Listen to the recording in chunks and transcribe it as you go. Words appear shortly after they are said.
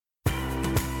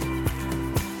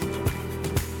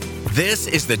This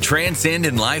is the Transcend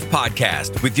in Life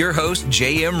podcast with your host,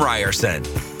 J.M. Ryerson,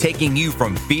 taking you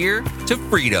from fear to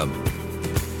freedom.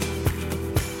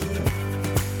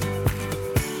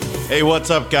 Hey, what's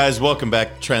up, guys? Welcome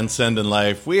back to Transcend in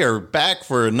Life. We are back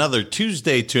for another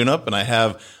Tuesday tune-up, and I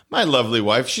have my lovely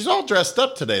wife. She's all dressed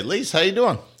up today. Lise, how you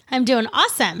doing? I'm doing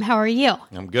awesome. How are you?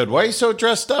 I'm good. Why are you so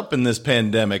dressed up in this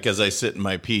pandemic as I sit in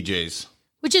my PJs?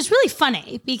 Which is really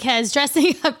funny because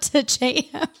dressing up to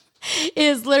JM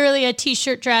is literally a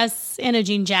t-shirt dress and a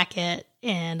jean jacket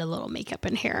and a little makeup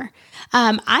and hair.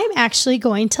 I'm actually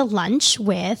going to lunch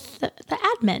with the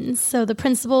admins. So the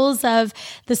principals of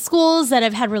the schools that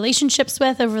I've had relationships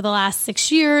with over the last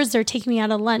 6 years, they're taking me out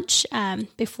to lunch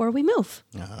before we move.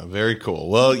 Very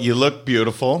cool. Well, you look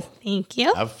beautiful. Thank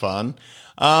you. Have fun.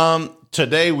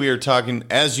 Today we are talking,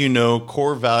 as you know,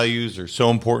 core values are so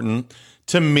important.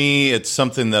 To me, it's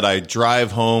something that I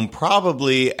drive home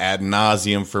probably ad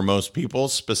nauseum for most people,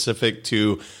 specific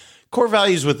to core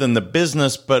values within the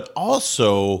business, but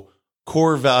also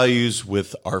core values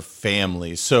with our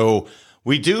family. So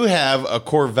we do have a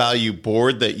core value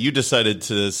board that you decided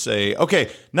to say, okay,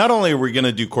 not only are we going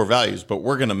to do core values, but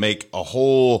we're going to make a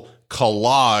whole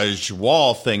collage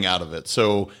wall thing out of it.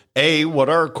 So what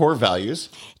are our core values?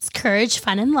 It's courage,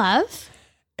 fun, and love.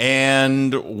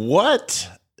 And what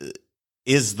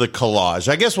is the collage?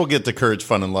 I guess we'll get to courage,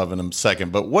 fun, and love in a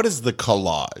second, but what is the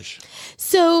collage?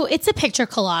 So it's a picture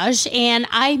collage, and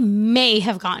I may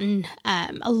have gotten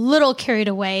a little carried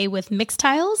away with mixed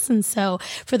tiles. And so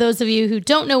for those of you who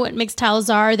don't know what mixed tiles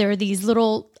are, there are these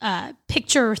little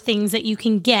picture things that you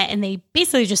can get, and they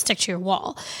basically just stick to your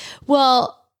wall.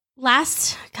 Well,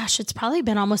 it's probably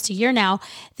been almost a year now,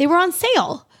 they were on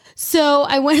sale. So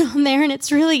I went on there and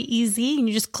it's really easy. And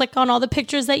you just click on all the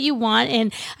pictures that you want.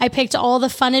 And I picked all the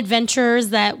fun adventures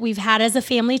that we've had as a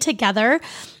family together.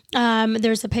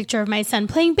 There's a picture of my son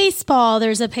playing baseball.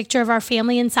 There's a picture of our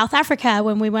family in South Africa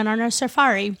when we went on our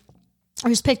safari.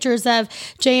 There's pictures of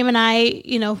JM and I,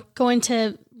 going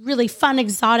to really fun,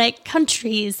 exotic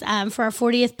countries for our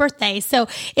 40th birthday. So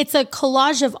it's a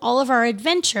collage of all of our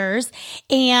adventures.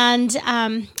 And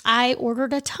I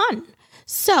ordered a ton.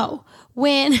 So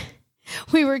when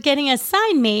we were getting a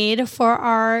sign made for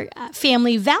our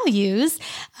family values,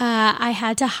 I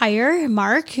had to hire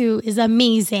Mark, who is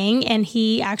amazing, and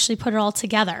he actually put it all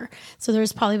together. So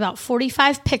there's probably about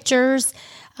 45 pictures,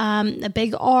 a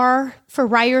big R for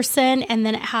Ryerson, and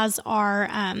then it has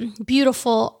our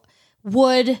beautiful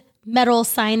wood metal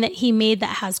sign that he made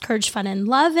that has courage, fun, and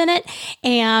love in it.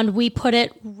 And we put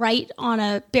it right on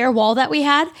a bare wall that we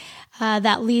had.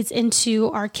 That leads into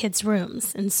our kids'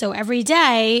 rooms. And so every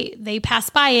day they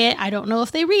pass by it. I don't know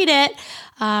if they read it,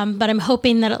 but I'm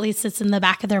hoping that at least it's in the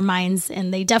back of their minds.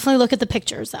 And they definitely look at the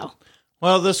pictures, though.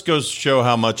 Well, this goes to show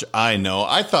how much I know.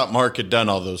 I thought Mark had done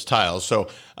all those tiles. So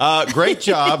great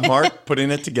job, Mark, putting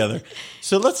it together.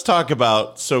 So let's talk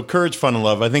about, courage, fun, and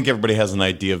love. I think everybody has an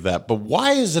idea of that. But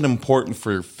why is it important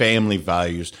for family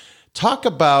values? Talk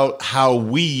about how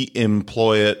we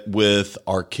employ it with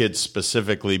our kids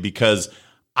specifically, because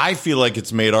I feel like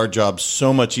it's made our job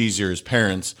so much easier as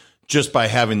parents just by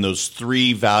having those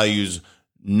three values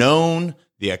known,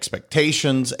 the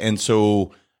expectations. And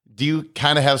so do you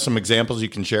kind of have some examples you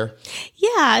can share?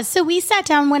 Yeah. So we sat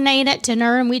down one night at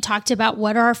dinner and we talked about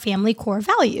what are our family core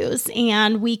values.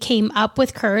 And we came up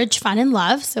with courage, fun, and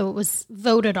love. So it was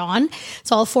voted on.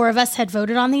 So all four of us had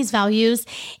voted on these values.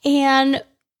 And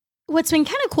what's been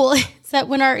kind of cool is that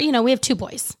when we have two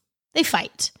boys, they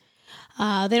fight.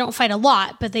 They don't fight a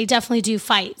lot, but they definitely do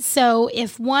fight. So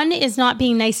if one is not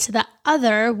being nice to the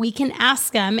other, we can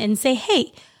ask them and say,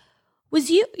 hey,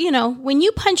 was when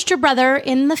you punched your brother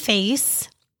in the face,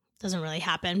 doesn't really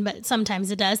happen, but sometimes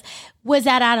it does. Was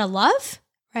that out of love?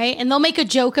 Right? And they'll make a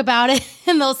joke about it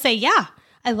and they'll say, yeah,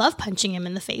 I love punching him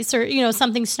in the face, or,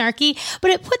 something snarky,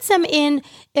 but it puts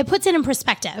it in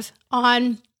perspective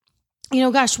on,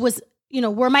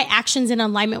 were my actions in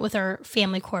alignment with our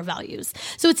family core values?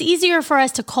 So it's easier for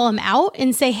us to call them out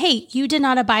and say, hey, you did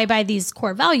not abide by these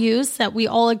core values that we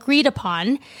all agreed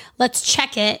upon. Let's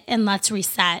check it and let's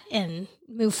reset and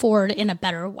move forward in a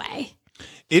better way.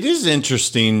 It is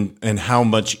interesting and how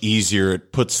much easier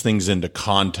it puts things into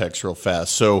context real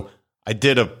fast. So I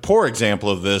did a poor example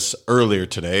of this earlier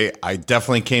today. I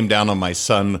definitely came down on my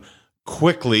son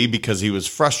quickly because he was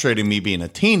frustrating me being a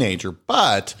teenager,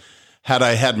 but had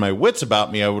I had my wits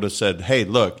about me, I would have said, hey,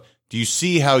 look, do you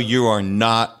see how you are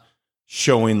not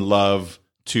showing love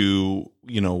to,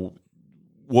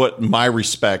 what my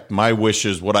respect, my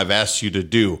wishes, what I've asked you to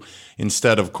do?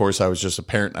 Instead, of course, I was just a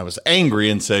parent. I was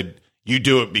angry and said, you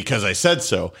do it because I said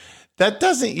so. that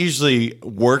doesn't usually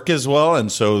work as well.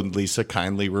 And so Lisa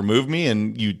kindly removed me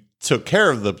and you took care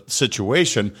of the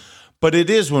situation. But it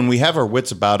is when we have our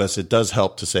wits about us, it does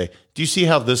help to say, do you see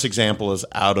how this example is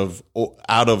out of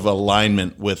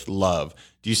alignment with love?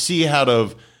 Do you see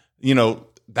that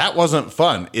wasn't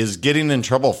fun. Is getting in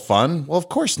trouble fun? Well, of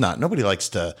course not. Nobody likes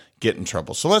to get in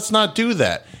trouble. So let's not do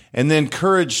that. And then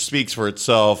courage speaks for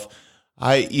itself.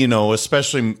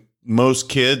 Especially most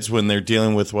kids when they're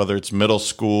dealing with whether it's middle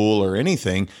school or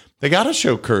anything, they got to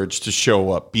show courage to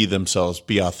show up, be themselves,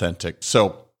 be authentic.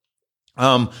 So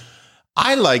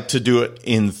I like to do it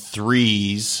in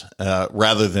threes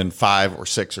rather than 5 or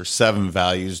 6 or 7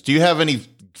 values. Do you have any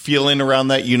feeling around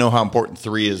that? You know how important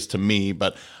 3 is to me,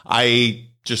 but I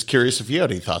just curious if you had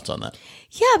any thoughts on that.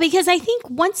 Yeah, because I think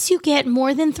once you get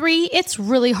more than 3, it's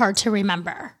really hard to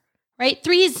remember. Right?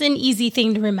 3 is an easy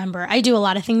thing to remember. I do a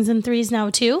lot of things in 3s now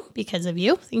too, because of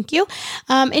you. Thank you.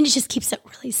 And it just keeps it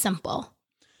really simple.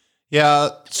 Yeah.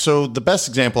 So the best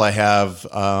example I have,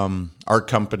 our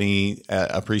company,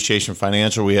 Appreciation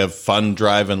Financial, we have fun,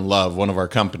 drive, and love, one of our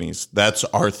companies. That's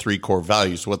our 3 core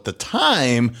values. Well, at the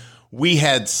time, we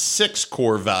had 6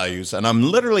 core values, and I'm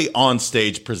literally on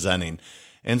stage presenting.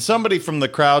 And somebody from the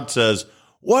crowd says,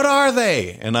 "What are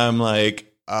they?" And I'm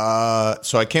like,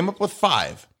 so I came up with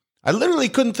 5. I literally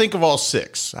couldn't think of all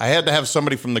 6. I had to have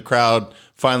somebody from the crowd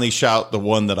finally shout the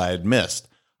one that I had missed.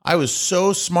 I was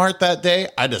so smart that day,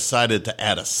 I decided to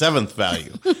add a 7th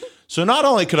value. So not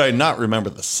only could I not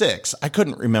remember the 6, I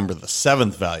couldn't remember the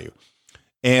 7th value.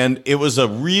 And it was a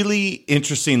really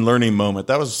interesting learning moment.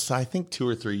 That was, I think, 2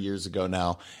 or 3 years ago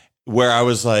now, where I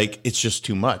was like, it's just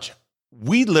too much.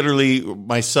 We literally,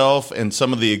 myself and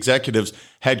some of the executives,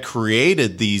 had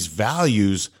created these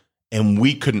values and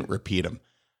we couldn't repeat them.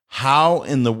 How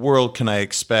in the world can I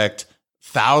expect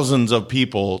thousands of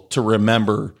people to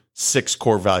remember 6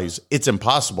 core values? It's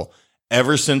impossible.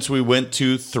 Ever since we went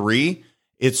to 3,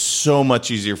 it's so much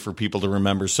easier for people to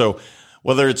remember. So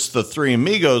whether it's the 3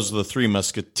 Amigos, the 3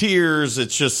 Musketeers,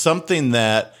 it's just something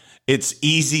that it's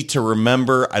easy to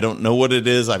remember. I don't know what it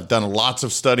is. I've done lots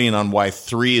of studying on why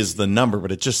 3 is the number,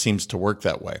 but it just seems to work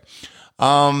that way.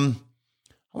 I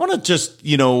want to just,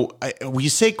 we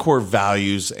say core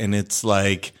values and it's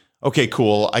like, okay,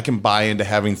 cool. I can buy into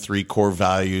having 3 core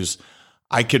values.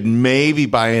 I could maybe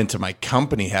buy into my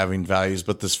company having values,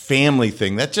 but this family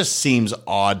thing, that just seems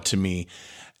odd to me.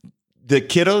 The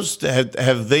kiddos,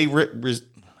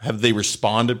 have they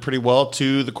responded pretty well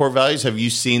to the core values? Have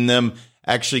you seen them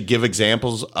actually give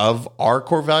examples of our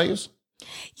core values?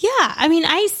 Yeah. I mean,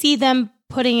 I see them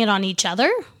putting it on each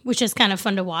other, which is kind of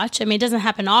fun to watch. I mean, it doesn't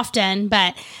happen often,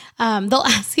 but they'll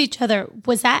ask each other,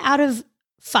 was that out of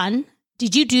fun?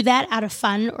 Did you do that out of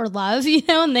fun or love?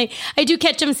 And I do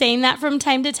catch them saying that from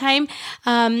time to time.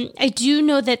 I do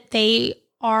know that they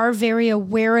are very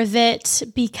aware of it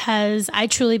because I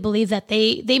truly believe that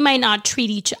they might not treat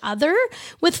each other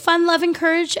with fun, love, and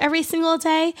courage every single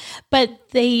day, but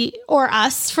or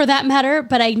us for that matter,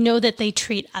 but I know that they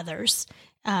treat others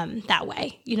that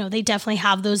way. They definitely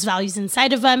have those values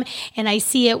inside of them. And I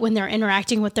see it when they're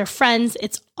interacting with their friends.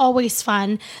 It's always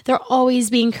fun. They're always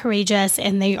being courageous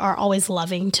and they are always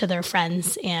loving to their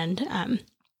friends and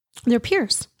their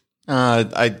peers.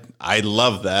 I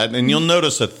love that. And you'll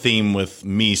notice a theme with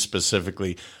me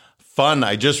specifically. Fun,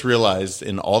 I just realized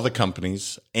in all the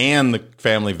companies and the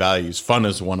family values, fun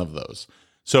is one of those.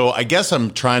 So I guess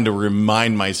I'm trying to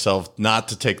remind myself not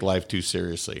to take life too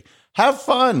seriously. Have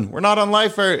fun. We're not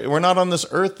on this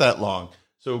earth that long.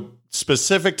 So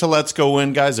specific to Let's Go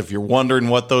Win, guys, if you're wondering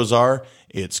what those are,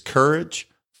 it's courage,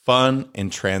 fun, and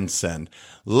transcend.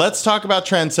 Let's talk about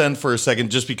transcend for a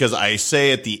second, just because I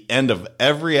say at the end of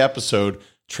every episode,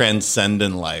 transcend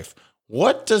in life.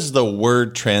 What does the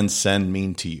word transcend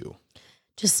mean to you?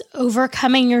 Just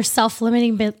overcoming your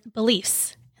self-limiting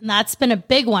beliefs. And that's been a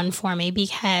big one for me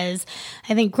because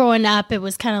I think growing up, it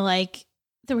was kind of like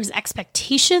there was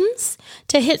expectations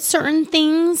to hit certain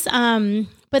things,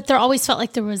 but there always felt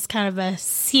like there was kind of a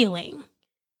ceiling,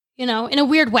 in a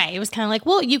weird way. It was kind of like,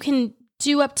 well, you can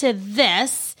do up to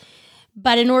this,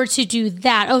 but in order to do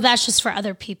that, that's just for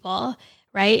other people,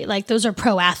 right? Like those are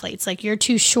pro athletes. Like you're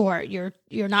too short, you're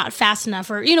not fast enough,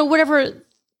 or whatever.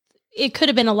 It could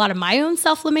have been a lot of my own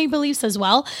self-limiting beliefs as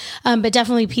well, but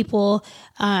definitely people,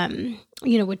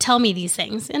 would tell me these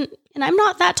things, and I'm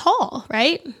not that tall,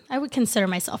 right? I would consider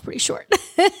myself pretty short,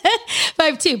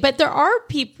 5'2". But there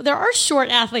are short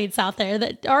athletes out there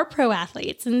that are pro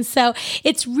athletes, and so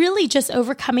it's really just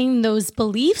overcoming those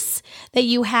beliefs that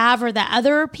you have or that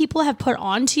other people have put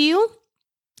onto you,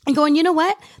 and going, you know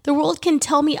what? The world can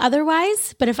tell me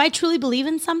otherwise, but if I truly believe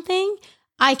in something,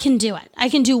 I can do it. I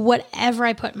can do whatever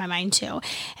I put my mind to.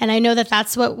 And I know that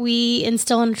that's what we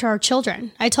instill into our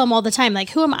children. I tell them all the time, like,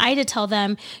 who am I to tell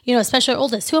them, especially our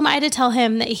oldest, who am I to tell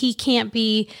him that he can't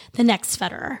be the next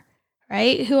Federer,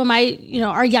 right? Who am I,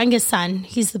 our youngest son,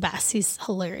 he's the best. He's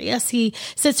hilarious. He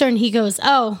sits there and he goes,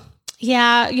 oh,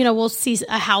 yeah, we'll see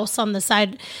a house on the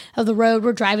side of the road.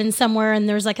 We're driving somewhere and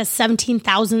there's like a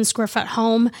 17,000 square foot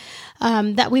home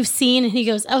that we've seen. And he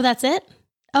goes, oh, that's it?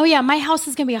 Oh yeah, my house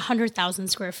is going to be 100,000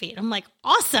 square feet. I'm like,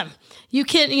 awesome. You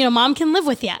can, mom can live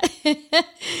with you.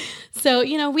 So,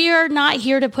 we are not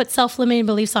here to put self-limiting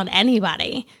beliefs on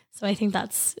anybody. So I think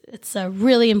it's a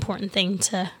really important thing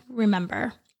to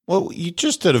remember. Well, you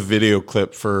just did a video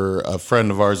clip for a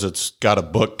friend of ours that's got a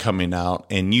book coming out,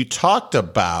 and you talked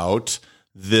about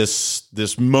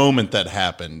this moment that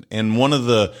happened. And one of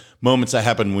the moments that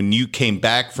happened when you came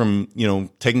back from,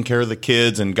 taking care of the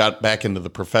kids and got back into the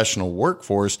professional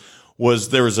workforce was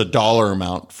there was a dollar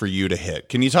amount for you to hit.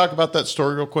 Can you talk about that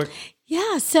story real quick?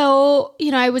 Yeah. So,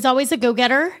 I was always a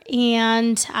go-getter,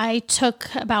 and I took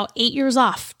about 8 years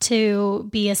off to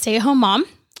be a stay-at-home mom.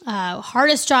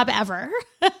 Hardest job ever,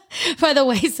 by the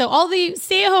way. So all the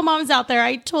stay-at-home moms out there,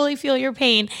 I totally feel your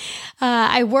pain.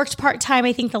 I worked part-time,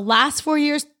 I think the last 4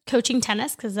 years coaching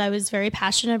tennis because I was very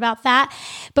passionate about that.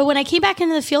 But when I came back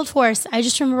into the field force, I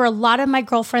just remember a lot of my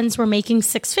girlfriends were making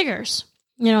six figures,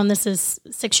 and this is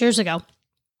 6 years ago,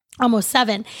 almost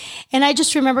 7. And I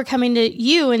just remember coming to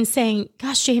you and saying,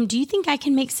 gosh, James, do you think I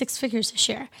can make six figures this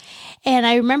year? And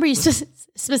I remember you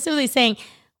specifically saying,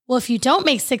 well, if you don't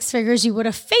make six figures, you would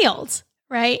have failed,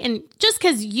 right? And just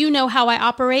because you know how I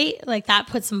operate, like that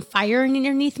put some fire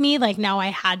underneath me. Like now I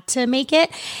had to make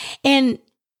it. And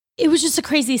it was just a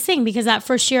crazy thing because that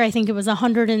first year, I think it was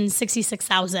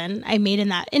 166,000 I made in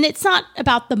that. And it's not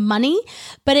about the money,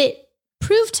 but it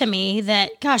proved to me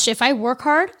that, gosh, if I work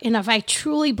hard and if I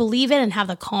truly believe it and have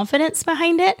the confidence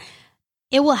behind it,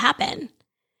 it will happen.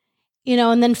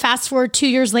 And then fast forward 2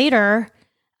 years later,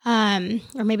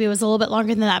 or maybe it was a little bit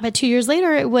longer than that, but 2 years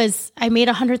later, I made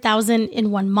 100,000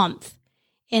 in 1 month.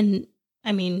 And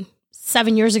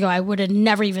 7 years ago, I would have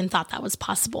never even thought that was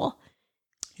possible.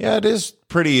 Yeah, it is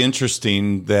pretty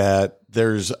interesting that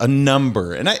there's a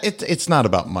number, and it's not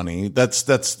about money.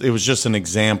 It was just an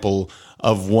example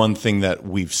of one thing that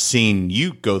we've seen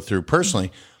you go through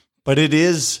personally, but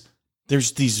there's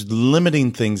these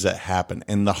limiting things that happen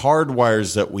and the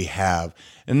hardwires that we have.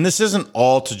 And this isn't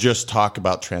all to just talk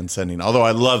about transcending, although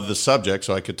I love the subject,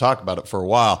 so I could talk about it for a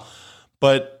while.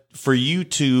 But for you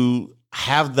to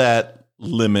have that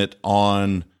limit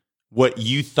on what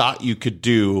you thought you could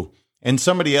do, and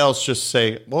somebody else just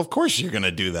say, well, of course you're going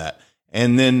to do that.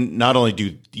 And then not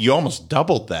only you almost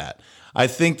doubled that. I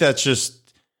think that's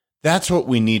what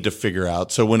we need to figure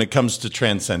out. So when it comes to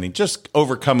transcending, just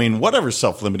overcoming whatever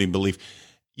self-limiting belief,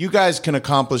 you guys can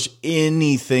accomplish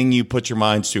anything you put your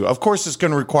minds to. Of course, it's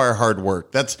going to require hard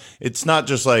work. It's not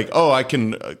just like, oh, I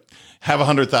can have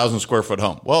 100,000 square foot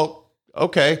home. Well,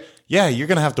 okay. Yeah, you're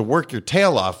going to have to work your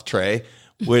tail off, Trey,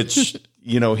 which,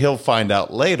 he'll find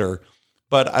out later.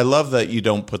 But I love that you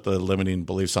don't put the limiting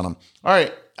beliefs on him. All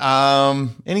right.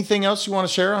 Anything else you want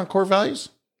to share on core values?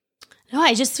 No,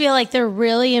 I just feel like they're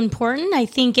really important. I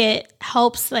think it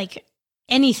helps like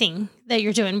anything that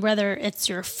you're doing, whether it's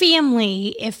your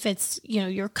family, if it's,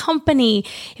 your company,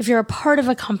 if you're a part of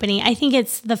a company. I think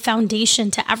it's the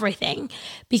foundation to everything.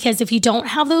 Because if you don't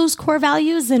have those core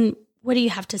values, then what do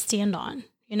you have to stand on,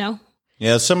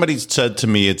 Yeah, somebody said to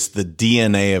me, it's the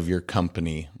DNA of your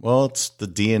company. Well, it's the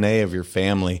DNA of your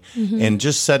family. Mm-hmm. And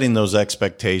just setting those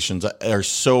expectations are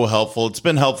so helpful. It's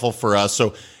been helpful for us.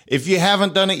 So if you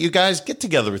haven't done it, you guys get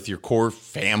together with your core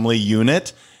family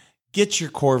unit. Get your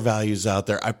core values out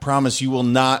there. I promise you will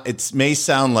not. It may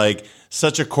sound like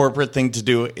such a corporate thing to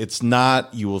do. It's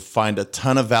not. You will find a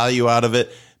ton of value out of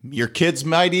it. Your kids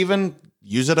might even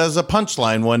use it as a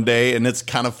punchline one day, and it's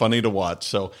kind of funny to watch.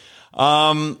 So,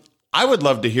 I would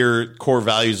love to hear core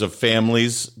values of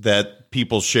families that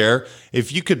people share.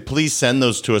 If you could please send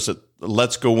those to us at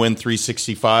Let's Go Win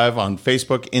 365 on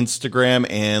Facebook, Instagram,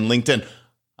 and LinkedIn.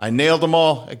 I nailed them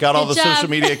all. I got all the social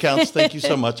media accounts. Thank you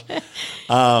so much.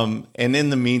 And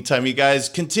in the meantime, you guys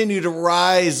continue to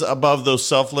rise above those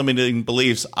self-limiting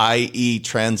beliefs, i.e.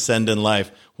 transcend in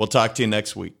life. We'll talk to you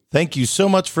next week. Thank you so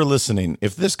much for listening.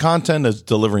 If this content is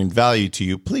delivering value to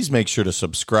you, please make sure to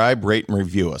subscribe, rate, and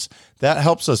review us. That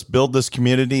helps us build this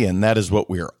community, and that is what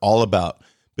we are all about.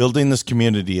 Building this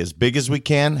community as big as we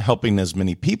can, helping as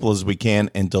many people as we can,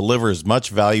 and deliver as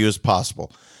much value as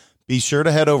possible. Be sure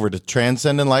to head over to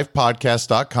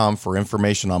transcendinlifepodcast.com for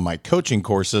information on my coaching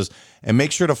courses, and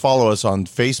make sure to follow us on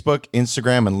Facebook,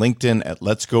 Instagram, and LinkedIn at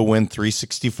Let's Go Win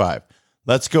 365.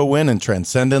 Let's go win and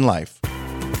transcend in life.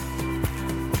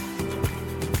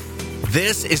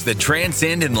 This is the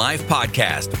Transcend in Life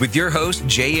podcast with your host,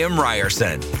 J.M.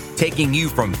 Ryerson, taking you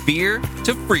from fear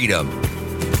to freedom.